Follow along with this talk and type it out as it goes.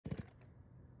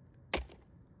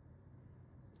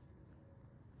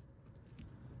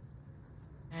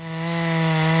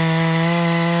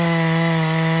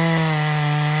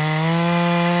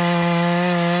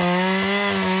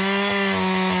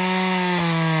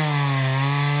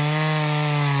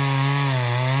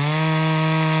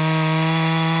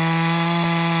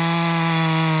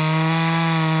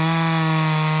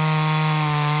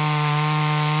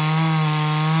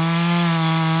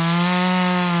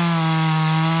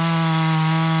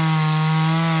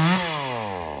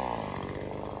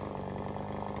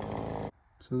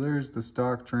So there's the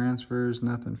stock transfers,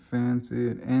 nothing fancy.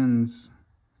 It ends,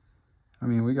 I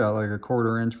mean, we got like a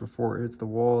 1/4 inch before it hits the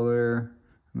wall there.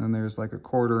 And then there's like a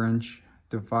 1/4 inch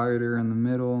divider in the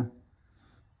middle.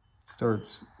 It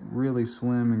starts really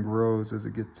slim and grows as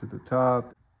it gets to the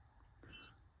top.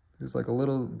 There's like a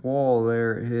little wall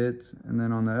there it hits. And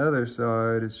then on the other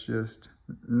side, it's just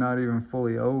not even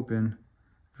fully open.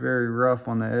 Very rough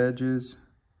on the edges.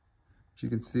 As you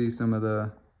can see, some of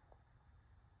the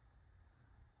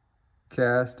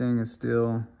casting is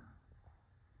still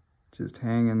just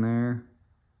hanging there.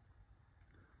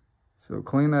 So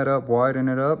clean that up, widen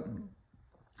it up.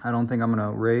 I don't think I'm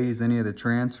gonna raise any of the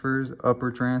transfers,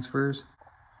 upper transfers.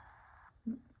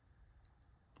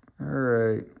 All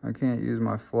right, I can't use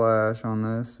my flash on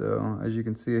this. So as you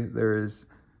can see, there is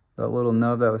that little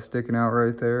nub that was sticking out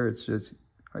right there. It's just,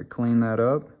 I cleaned that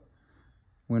up,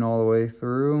 went all the way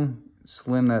through,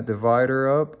 slimmed that divider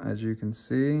up, as you can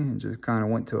see, and just kind of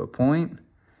went to a point.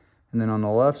 And then on the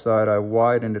left side, I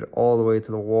widened it all the way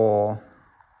to the wall.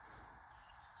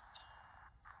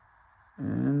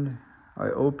 And I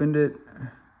opened it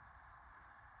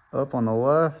up on the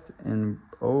left and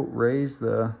raised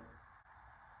the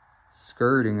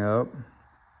skirting up.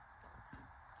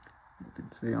 You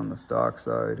can see on the stock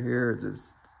side here, it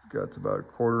just got about a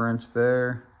 1/4 inch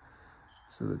there.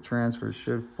 So the transfer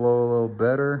should flow a little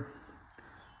better.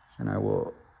 And I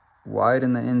will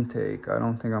widen the intake. I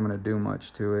don't think I'm gonna do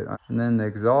much to it. And then the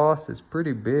exhaust is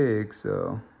pretty big,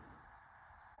 so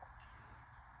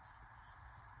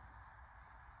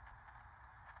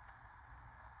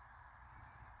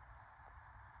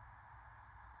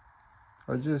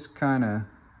I just I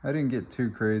didn't get too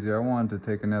crazy. I wanted to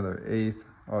take another 1/8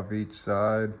 off each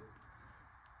side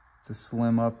to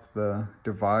slim up the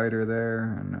divider there,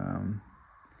 and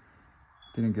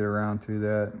didn't get around to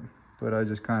that. But I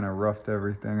just kind of roughed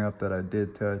everything up that I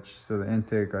did touch. So the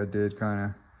intake I did kind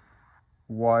of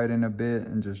widen a bit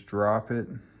and just drop it.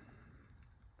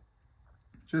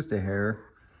 Just a hair.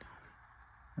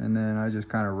 And then I just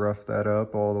kind of roughed that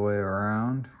up all the way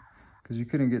around. Because you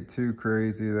couldn't get too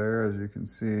crazy there. As you can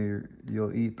see,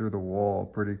 you'll eat through the wall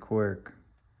pretty quick.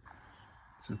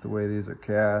 It's just the way these are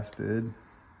casted.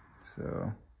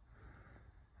 So,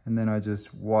 and then I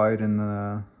just widened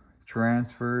the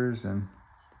transfers, and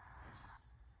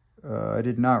I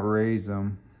did not raise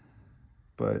them,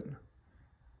 but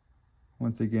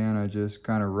once again, I just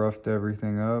kind of roughed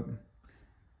everything up.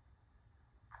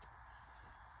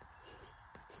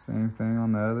 Same thing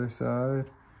on the other side,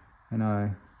 and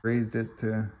I raised it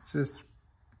to just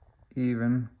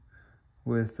even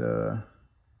with the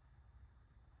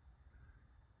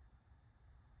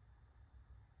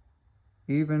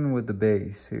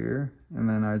base here, and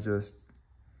then I just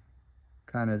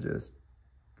kind of just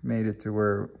made it to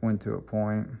where it went to a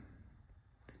point.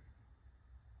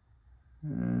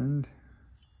 And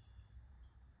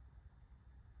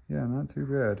yeah, not too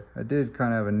bad. I did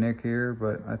kind of have a nick here,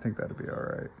 but I think that'll be all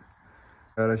right.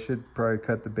 But I should probably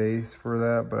cut the base for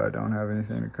that, but I don't have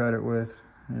anything to cut it with.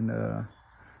 And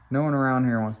no one around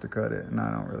here wants to cut it, and I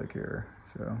don't really care.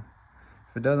 So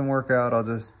if it doesn't work out, I'll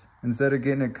just, instead of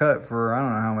getting it cut for I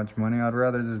don't know how much money, I'd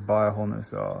rather just buy a whole new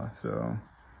saw. So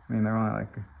I mean, they're only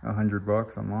like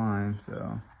 $100 online,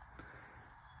 so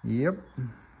yep,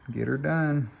 get her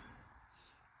done.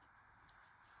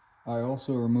 I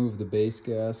also removed the base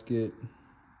gasket,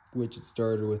 which it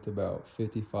started with about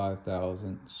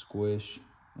 55,000 squish,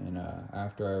 and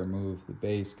after I removed the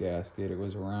base gasket, it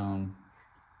was around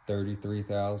 33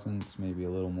 thousandths, maybe a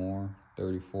little more,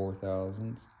 34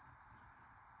 thousandths.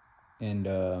 And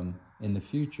in the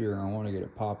future, I want to get a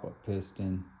pop-up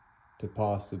piston to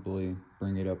possibly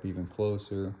bring it up even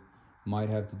closer. Might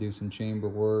have to do some chamber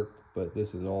work, but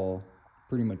this is all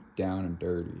pretty much down and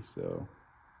dirty, so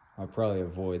I'll probably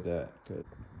avoid that.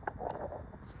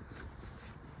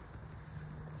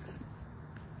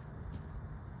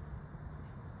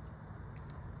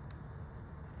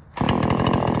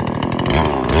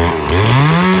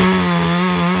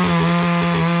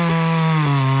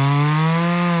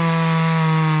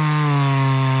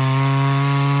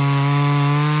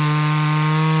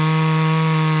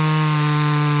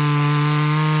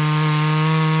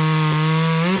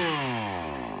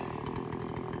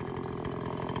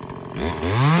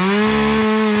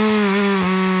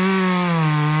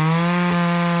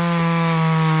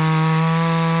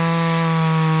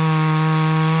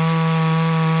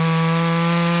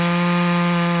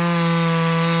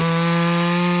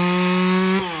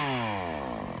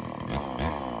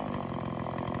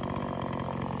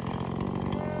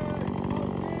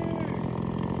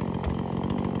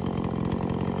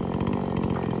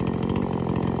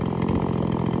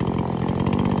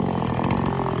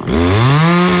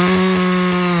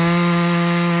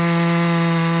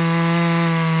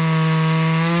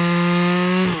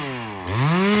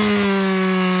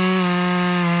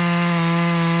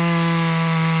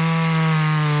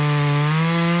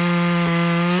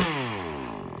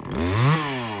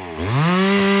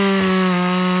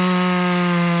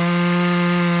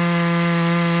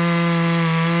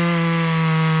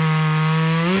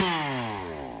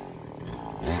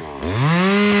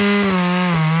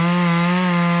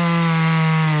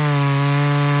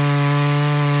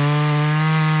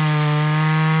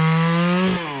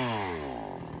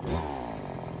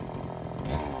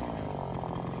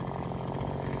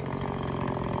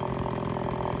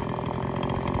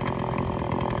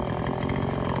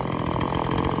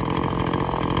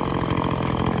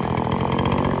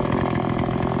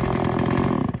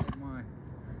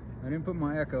 put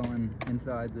my echo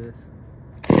inside this.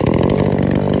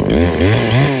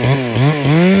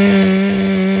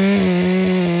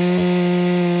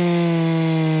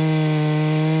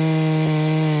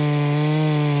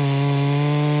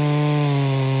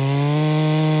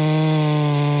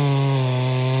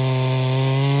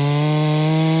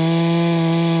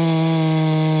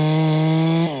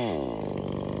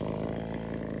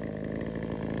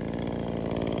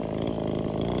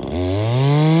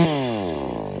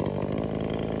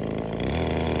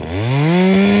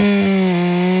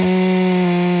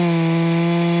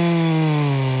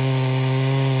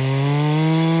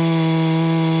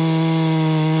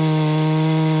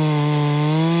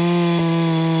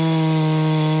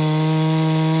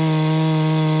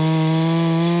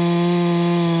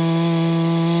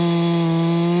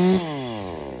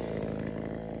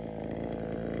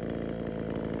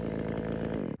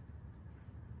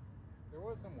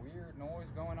 Some weird noise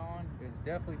going on. It's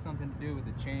definitely something to do with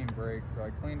the chain brake, so I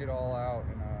cleaned it all out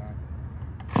and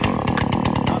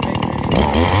not making any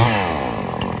noise.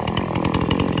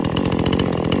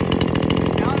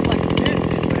 It sounded like a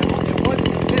piston, but it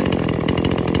wasn't a piston.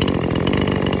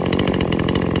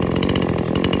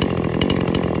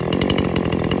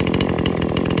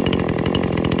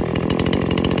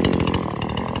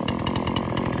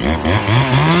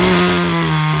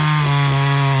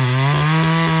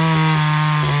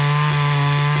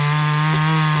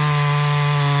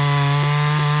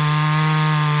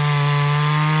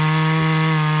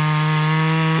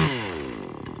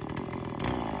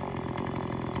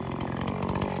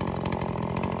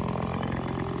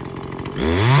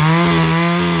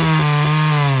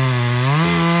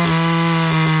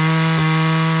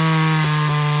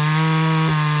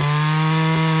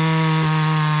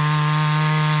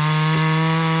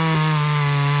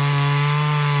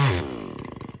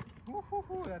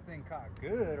 That thing caught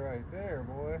good right there,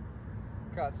 boy.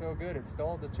 Caught so good it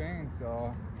stalled the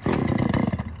chainsaw.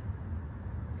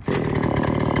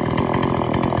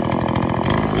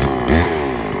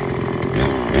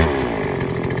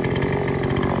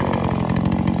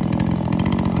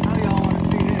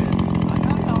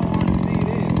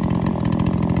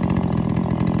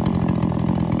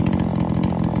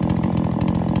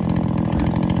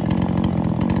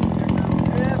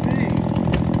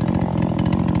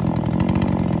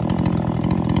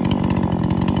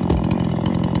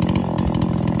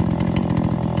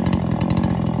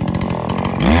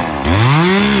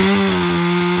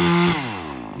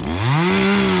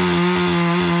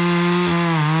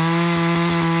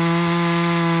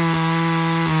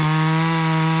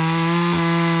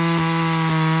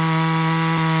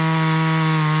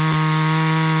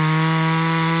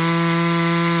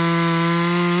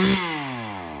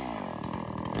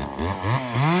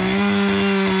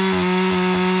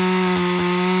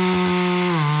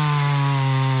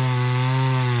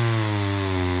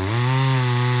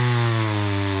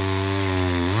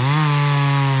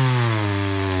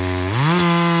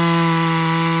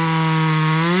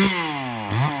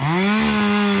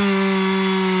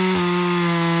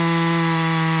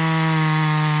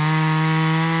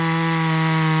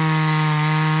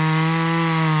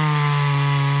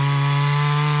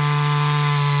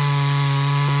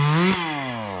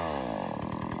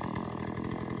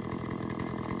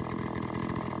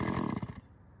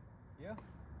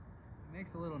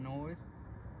 Makes a little noise,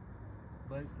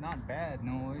 but it's not bad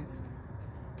noise.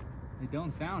 It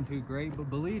don't sound too great, but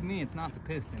believe me, it's not the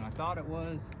piston. I thought it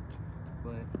was,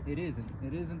 but it isn't.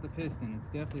 It isn't the piston. It's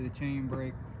definitely the chain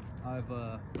brake.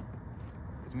 Because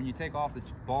when you take off the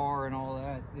bar and all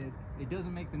that, it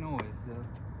doesn't make the noise. So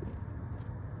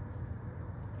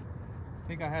I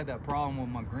think I had that problem with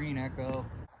my green echo.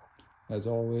 As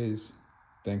always,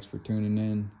 thanks for tuning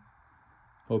in.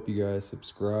 Hope you guys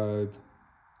subscribe.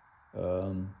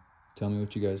 Tell me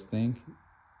what you guys think.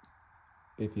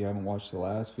 If you haven't watched the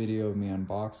last video of me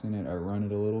unboxing it, I run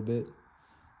it a little bit.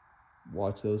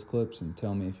 Watch those clips and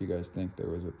tell me if you guys think there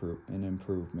was an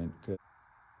improvement.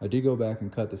 I did go back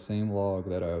and cut the same log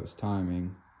that I was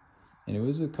timing, and it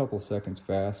was a couple seconds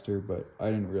faster, but I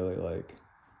didn't really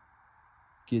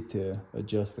get to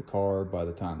adjust the car by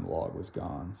the time the log was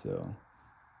gone. So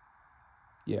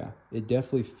yeah, it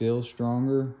definitely feels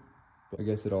stronger. I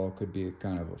guess it all could be a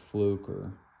kind of a fluke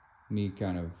or me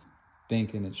kind of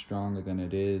thinking it's stronger than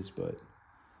it is, but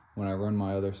when I run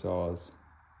my other saws,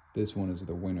 this one is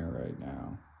the winner right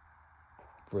now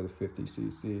for the 50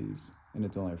 cc's, and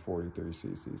it's only a 43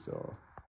 cc saw.